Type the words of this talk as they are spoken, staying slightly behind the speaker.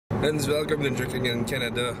And welcome to drinking in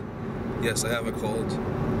Canada. Yes, I have a cold.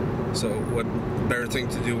 So what better thing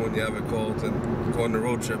to do when you have a cold than go on a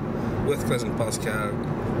road trip with cousin Pascal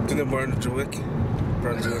to the Brunswick.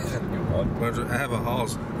 I have a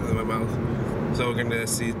halls in my mouth. So we're gonna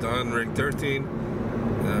see Don Rig 13,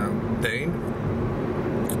 Dane,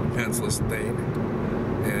 pantsless Dane,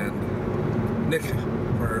 and Nick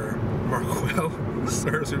for Markwell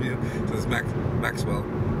service review. So it's Maxwell.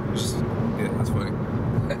 Just, yeah, that's funny.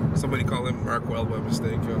 Somebody called him Markwell by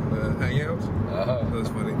mistake on Hangout. That was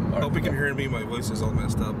funny. Hope you can hear me. My voice is all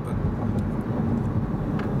messed up, but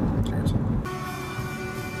cheers.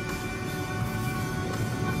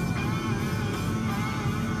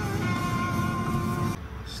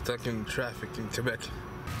 Stuck in traffic in Quebec.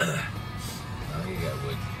 Oh, you got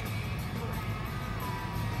wood.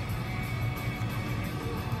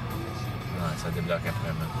 Ah, ça débloque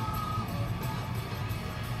après, man.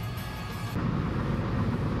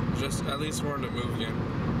 Just at least we're on the move again.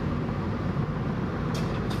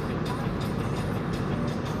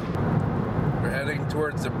 We're heading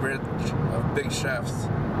towards the bridge of Big Shafts.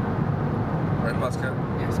 Right, Pascal?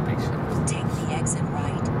 Yes, Big Shafts. Take the exit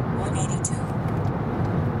right, 182.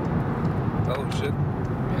 Oh shit.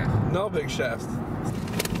 Yeah. No Big Shafts.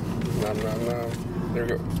 No. There we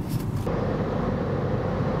go.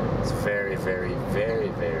 It's very, very, very,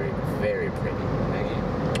 very, very pretty.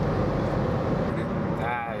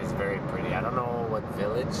 That is very pretty. I don't know what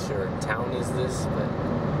village or town is this, but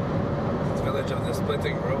It's village of the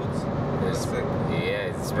splitting roads. it's, yeah,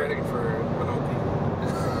 it's Spreading for Monopoly.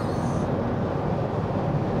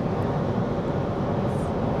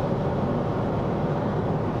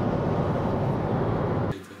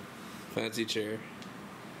 Fancy chair.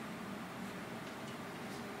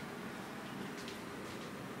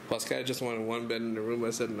 Pascal just wanted one bed in the room. I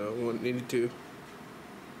said no, we needed two.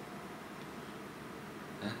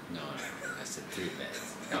 Huh? No, I said 3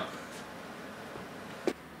 beds. No.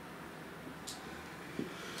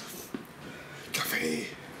 Coffee.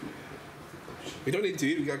 We don't need to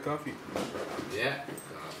eat. We got coffee. Yeah.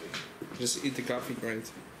 Coffee. Just eat the coffee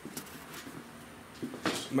grind.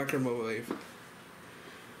 Microwave.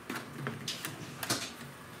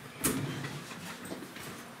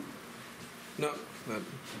 No, not.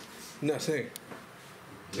 Nothing.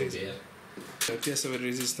 Yeah. La pièce avec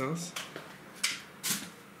résistance.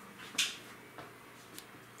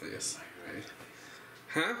 Yes. Right.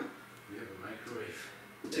 Huh? You have a microwave.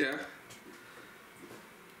 Yeah.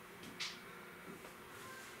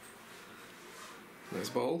 Nice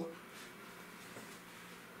bowl.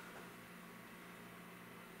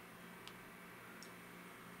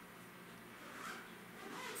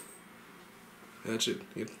 That's it.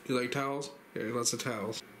 You like towels? Yeah, lots of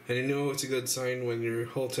towels. And you know it's a good sign when your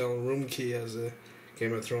hotel room key has a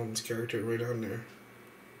Game of Thrones character right on there.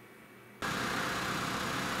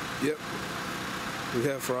 Yep. We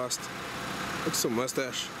have Frost. Looks so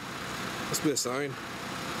mustache. Must be a sign.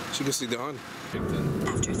 She can see Dawn.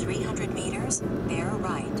 After 300 meters, bear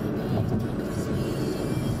right.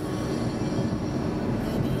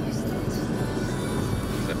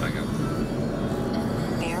 Step back up.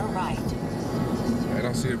 Bear right. I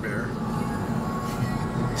don't see a bear.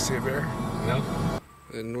 You see a bear? No.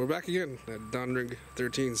 And we're back again at Donrig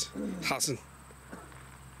 13's. Hassan.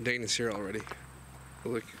 Dane is here already.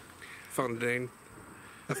 Look, found a Dane.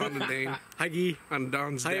 I found a Dane. Hi, Guy. On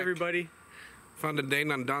Don's deck. Hi, everybody. Found a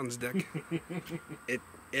Dane on Don's deck.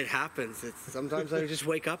 It happens. Sometimes I just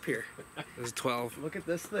wake up here. There's 12. Look at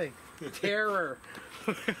this thing. Terror.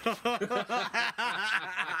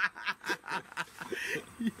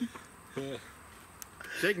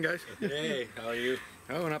 Shaking, guys. Hey, how are you?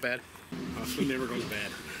 Oh, not bad. It never goes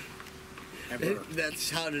bad. Ever. That's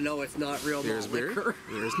how to know it's not real There's malt beer. liquor.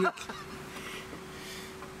 There's Nick.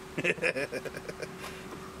 We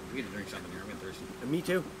get to drink something here. I'm getting thirsty. Me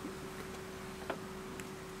too.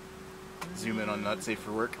 Zoom in on not safe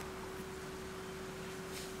for work.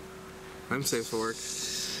 I'm safe for work.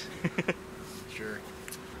 Sure.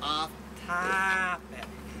 Off topic.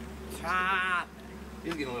 Topic.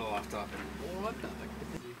 He's getting a little off topic. What the?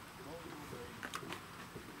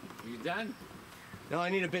 You done? No, I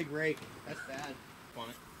need a big rake. That's bad. On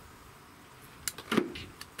it.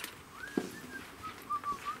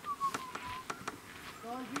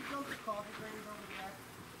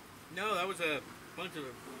 No, that was a bunch of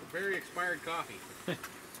very expired coffee.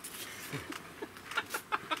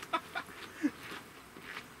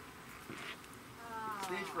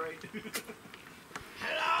 Stage fright.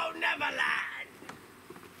 Hello, Neverland.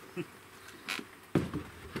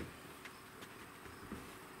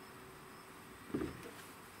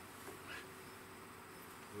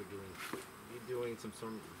 some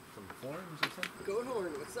forms or something? Goat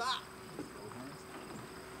horn, what's up?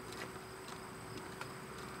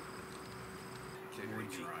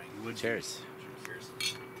 Cheers.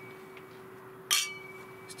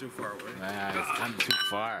 It's too far away. It's kind of too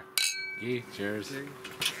far. Okay, cheers. In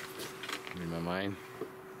my mind.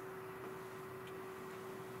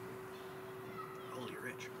 Holy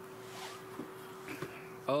rich.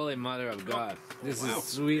 Holy mother of God. This is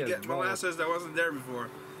sweet as Get balls. molasses that wasn't there before.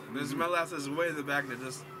 There's molasses way in the back that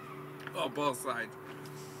just both sides.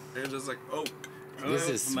 And it's just like, oh. This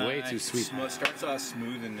is way too sweet. Starts off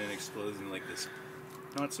smooth and then explodes in like this,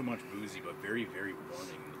 not so much boozy, but very, very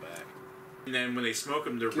warming in the back. And then when they smoke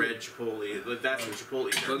them, they're red chipotle. That's what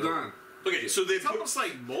chipotle. So done. Okay, so they It's almost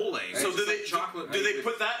like mole. So do they chocolate? do they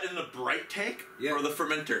put that in the bright tank or the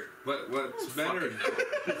fermenter? But what's better?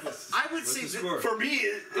 I would say that for me,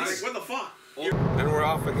 it's what the fuck. And we're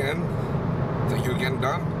off again. Thank you again,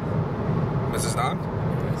 Don. Mrs. Don,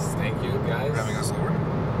 Yes, thank you, guys. for having us over.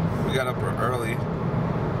 We got up early.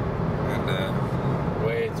 And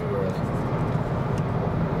Way too early.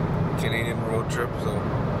 Canadian road trip, so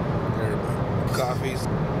there are coffees.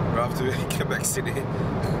 We're off to Quebec City.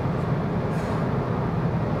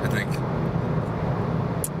 I think.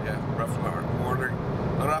 Yeah, rough morning.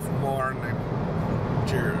 A rough morning.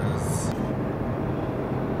 Cheers.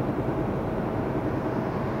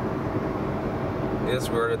 Yes,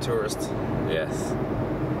 we're the tourists. Yes.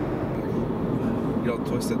 You're all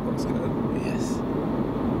twisted, Pascal. Yes.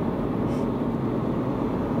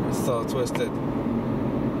 It's all twisted.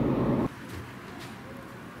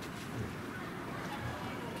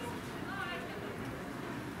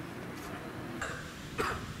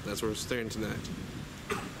 That's where we're staying tonight.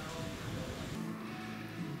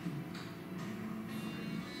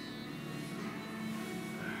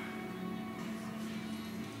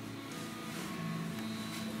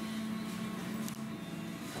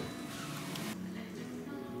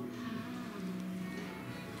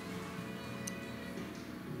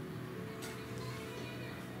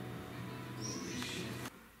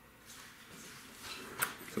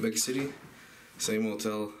 Quebec City, same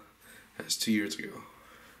hotel as 2 years ago.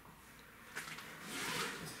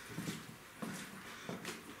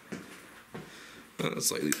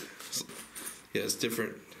 Slightly, yeah, it's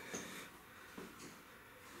different.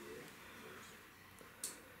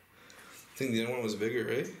 I think the other one was bigger,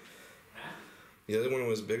 right? The other one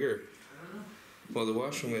was bigger. Well, the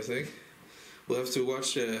washroom, I think. We'll have to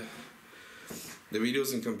watch the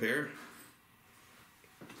videos and compare.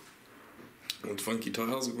 What funky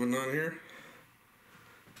tiles going on here?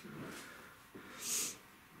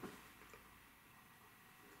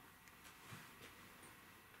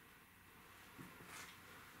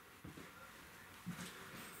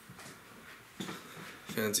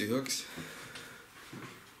 Fancy hooks.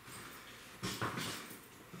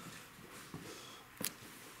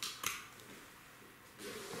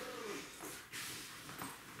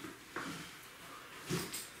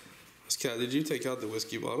 Scott, did you take out the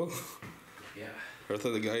whiskey bottle? Yeah. Or I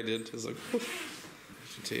thought the guy did. It's like,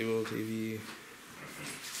 table, TV.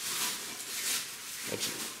 That's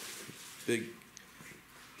a big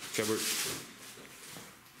cupboard.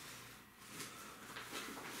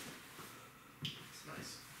 It's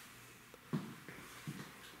nice.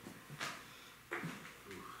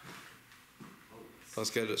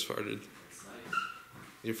 Pascal just farted. It's nice.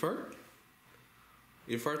 You fart?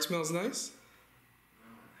 Your fart smells nice?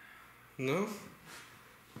 No?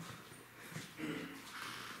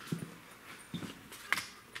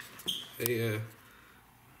 Hey,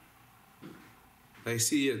 I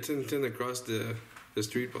see a tin across the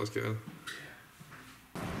street, Pascal.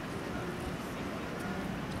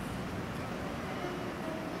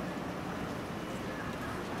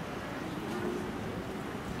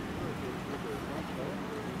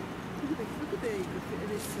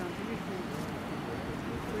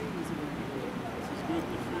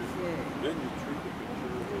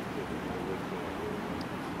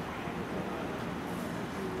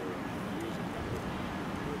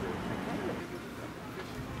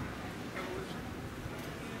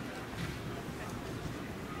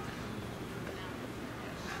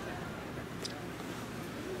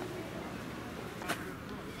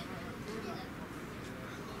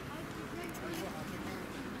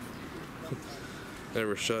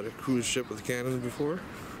 Never shot a cruise ship with a cannon before.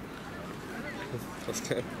 That's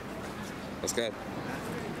good. That's good.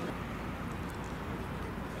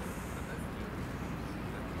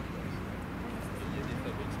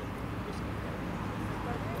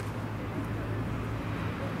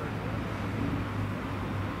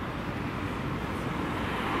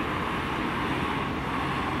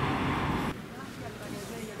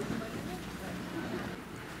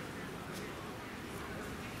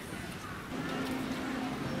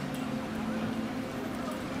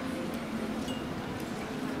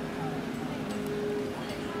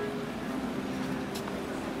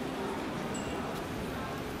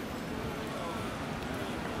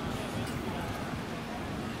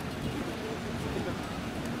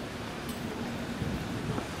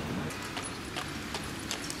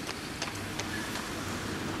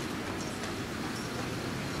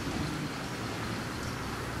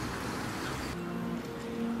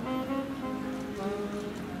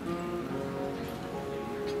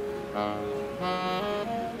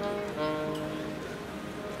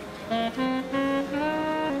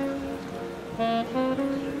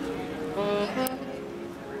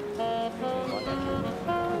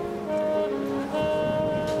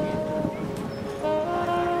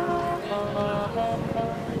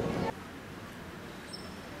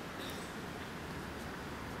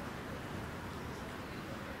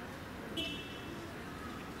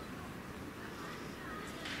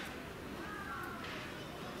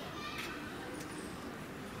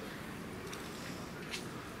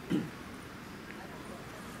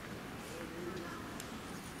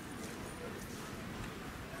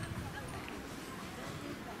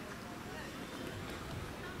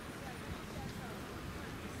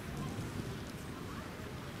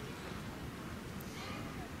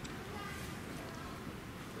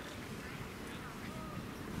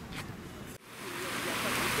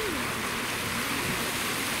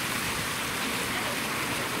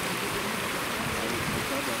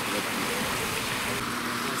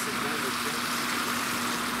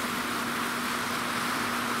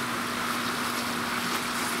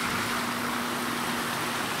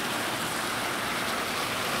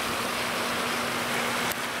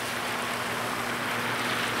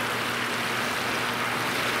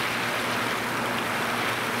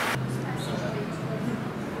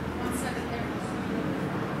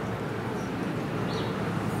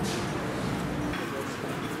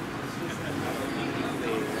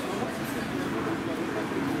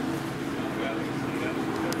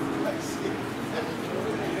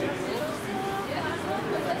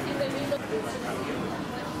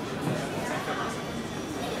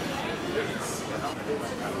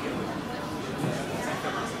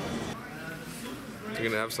 We're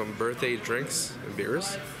gonna have some birthday drinks and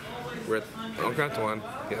beers. We're at Antoine,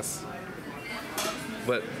 yes.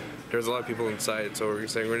 But there's a lot of people inside, so we're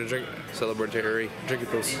saying we're gonna drink celebratory drinky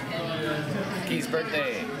pools. Key's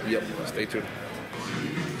birthday. Yep, stay tuned.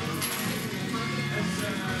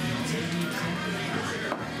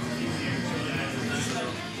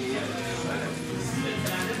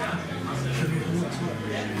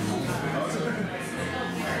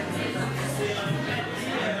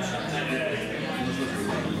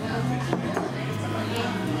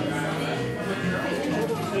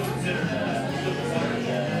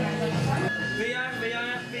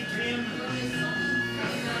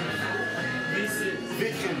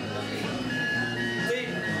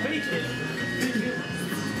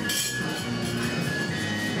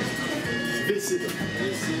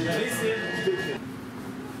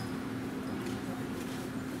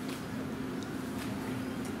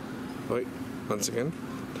 Wait, once again,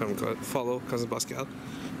 time to follow Cousin Pascal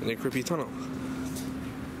in a creepy tunnel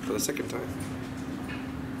for the second time.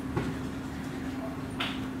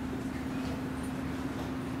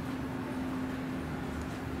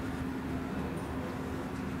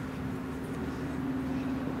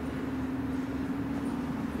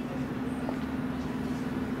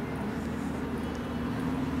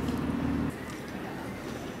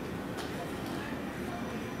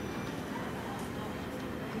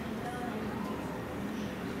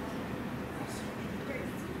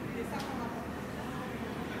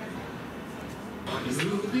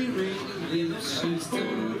 Ruby ring lips, she's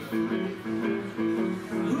tough. Ooh,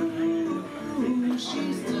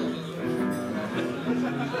 she's tough.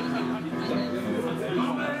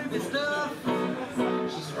 It's tough.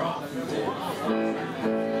 She's rock.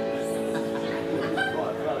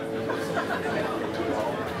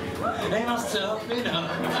 Ain't no tough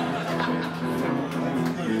enough.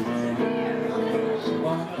 She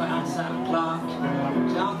walked past that clock.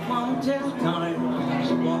 Clock won't tell time.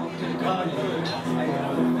 She walked to the cottage.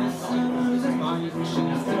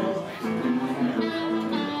 She's tough.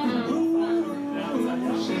 Ooh,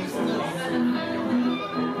 she's tough.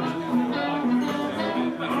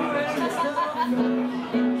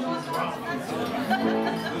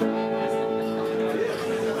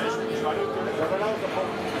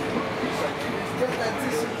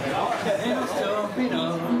 Ain't no stuff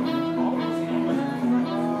enough.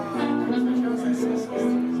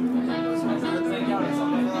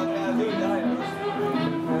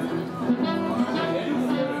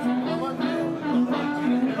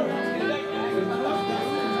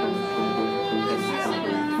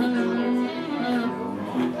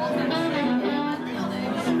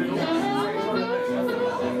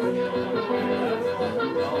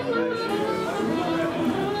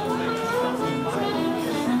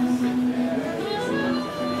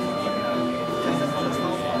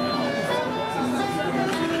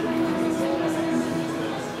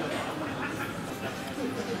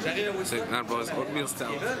 C'est un boss oatmeal stout.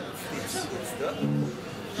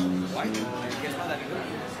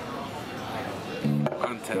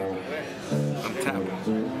 On tap.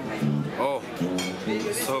 Oh,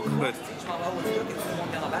 so good.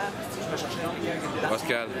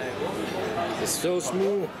 Pascal. It's so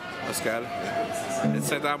smooth. Pascal. It's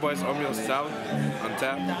St. Ambroise oatmeal stout on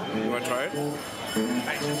tap. You want to try it?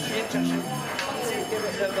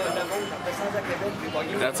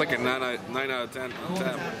 That's like a 9 out of 10 on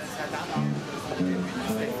tap.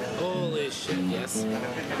 Holy shit, yes.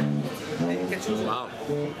 Wow.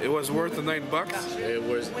 It was worth the $9. It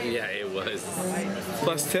was, yeah, it was.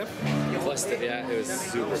 Plus tip. Plus, yeah, it was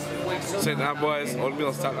super. St. Ambroise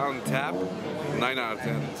oatmeal stout on tap. 9 out of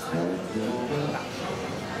 10.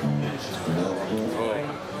 Oh.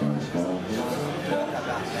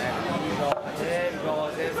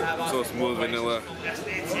 So smooth, vanilla,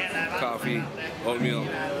 coffee, oatmeal.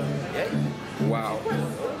 Wow.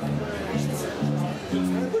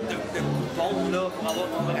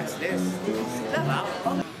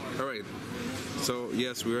 Alright, so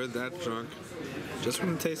yes, we are that drunk. Just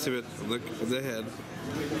from the taste of it, look at the head.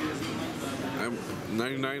 I'm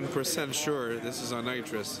 99% sure this is on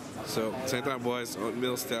nitrous. So St. Ambroise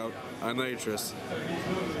oatmeal stout on nitrous.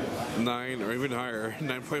 9 or even higher,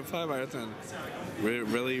 9.5 out of 10.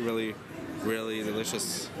 Really, really, really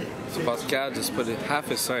delicious. So Pascal just put half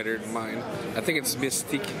his cider in mine. I think it's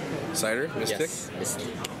Mystique cider. Mystique? Yes,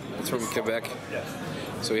 Mystique. It's from Quebec.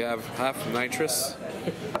 So we have half nitrous,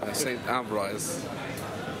 St. Ambroise.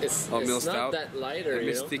 It's stout, not that lighter,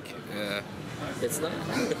 you know? Mystique. It's not.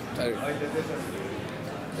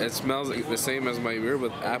 It smells like the same as my beer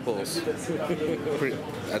with apples.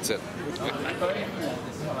 That's it.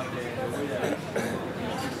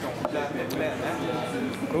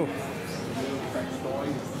 Oh.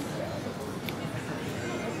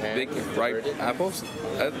 Big ripe apples.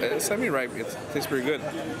 Semi-ripe. It tastes pretty good.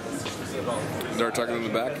 Dark chocolate in the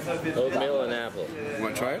back. Oatmeal and apple. You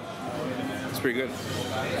want to try it? It's pretty good.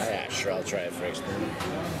 Yeah, sure, I'll try it first.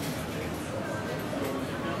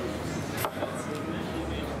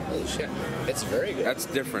 Holy shit. It's very good. That's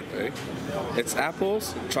different, eh? It's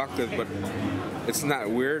apples, chocolate, but it's not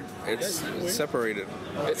weird. It's separated.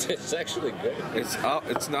 It's actually good.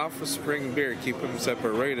 It's not for spring beer. Keep them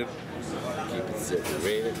separated. Keep it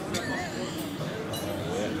separated.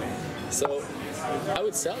 So, I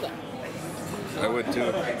would sell that. I would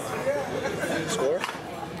too. Score?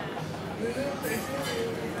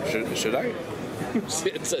 Should I?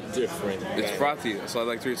 It's a different. It's frothy, so I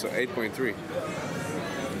like 3, so 8.3.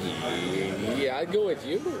 Yeah, I'd go with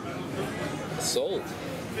you. Sold.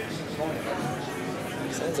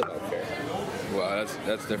 Sounds about fair. Wow,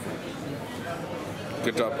 that's different.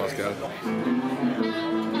 Good job, Pascal.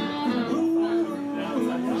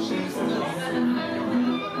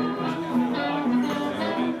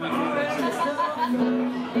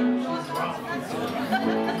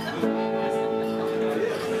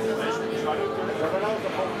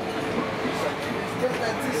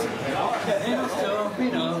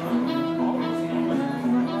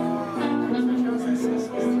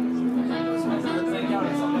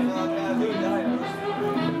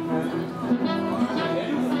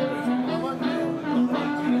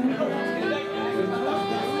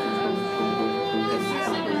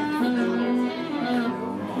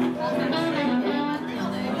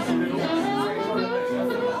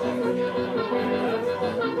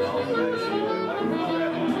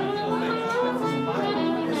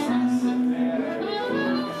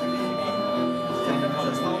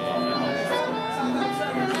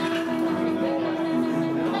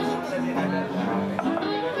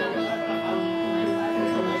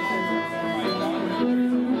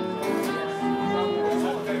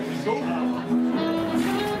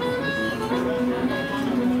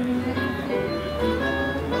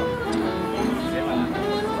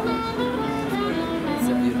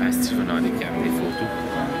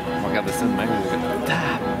 Regarde ça de même,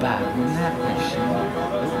 tabarnak,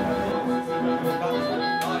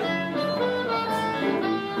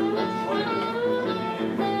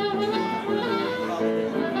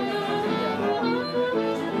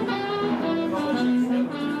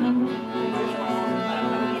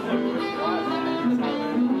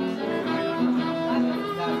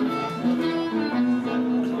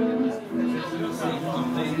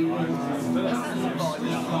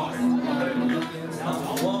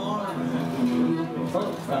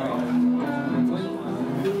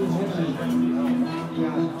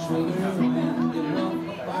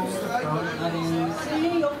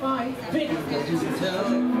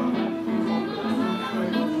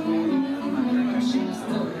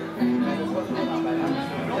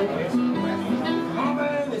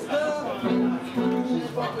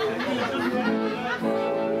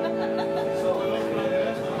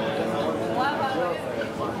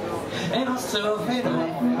 stuck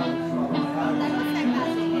enough.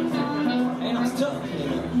 Ain't I stuck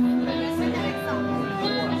enough?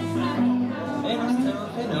 Ain't I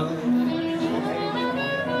stuck enough?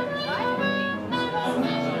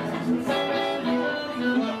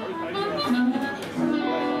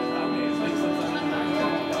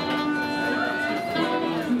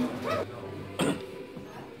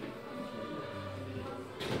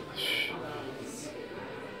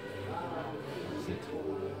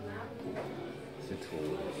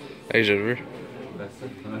 Hey, j'ai vu.